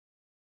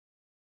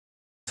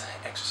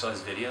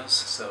exercise videos.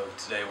 So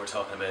today we're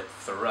talking about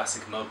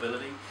thoracic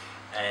mobility,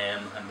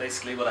 and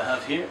basically what I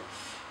have here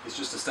is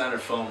just a standard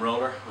foam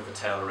roller with a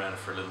towel around it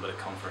for a little bit of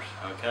comfort.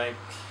 Okay,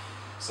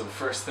 so the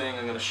first thing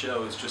I'm going to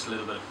show is just a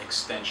little bit of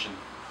extension.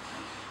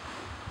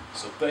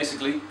 So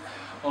basically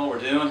all we're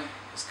doing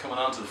is coming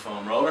onto the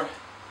foam roller,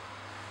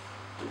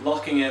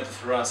 locking out the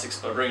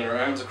thoracics by bringing our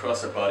arms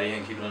across our body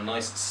and keeping a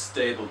nice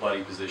stable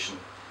body position,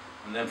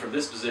 and then from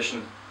this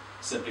position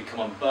simply come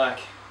on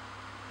back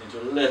into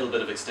a little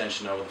bit of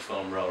extension over the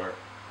foam roller,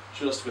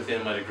 just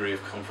within my degree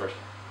of comfort.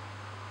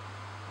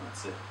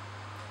 That's it.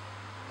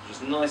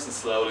 Just nice and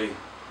slowly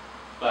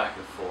back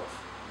and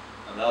forth,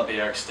 and that'll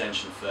be our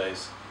extension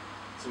phase.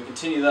 So we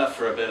continue that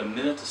for about a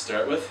minute to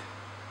start with,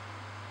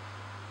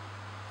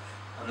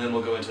 and then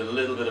we'll go into a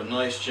little bit of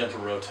nice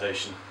gentle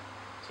rotation.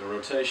 So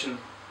rotation,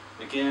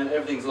 again,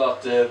 everything's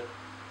locked out,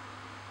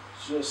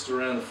 just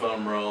around the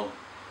foam roll,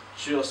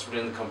 just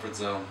within the comfort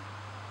zone.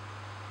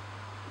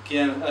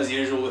 Again, as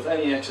usual with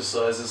any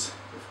exercises,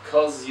 if it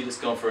causes you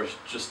discomfort,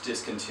 just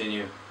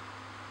discontinue.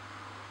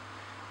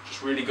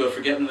 Just really good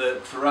for getting the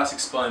thoracic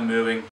spine moving.